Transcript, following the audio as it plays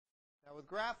Now with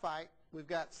graphite, we've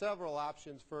got several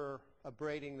options for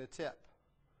abrading the tip.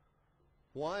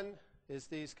 One is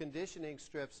these conditioning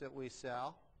strips that we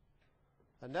sell.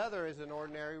 Another is an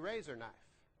ordinary razor knife.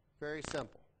 Very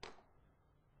simple.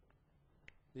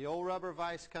 The old rubber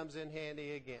vise comes in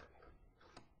handy again.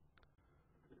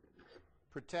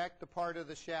 Protect the part of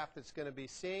the shaft that's going to be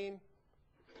seen,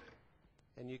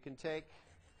 and you can take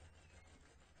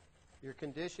your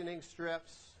conditioning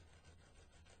strips,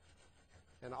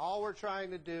 and all we're trying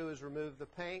to do is remove the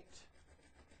paint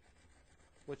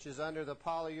which is under the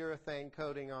polyurethane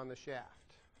coating on the shaft.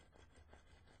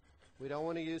 We don't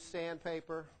want to use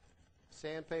sandpaper.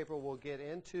 Sandpaper will get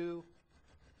into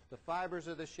the fibers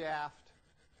of the shaft.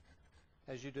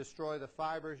 As you destroy the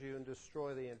fibers, you can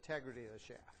destroy the integrity of the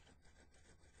shaft.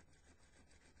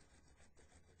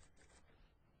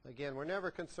 Again, we're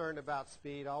never concerned about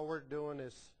speed. All we're doing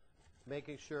is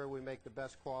making sure we make the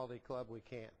best quality club we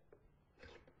can.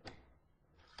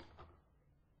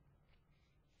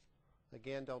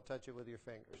 Again, don't touch it with your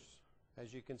fingers.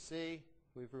 As you can see,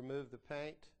 we've removed the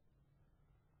paint.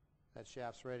 That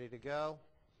shaft's ready to go.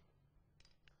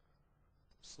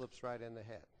 Slips right in the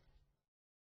head.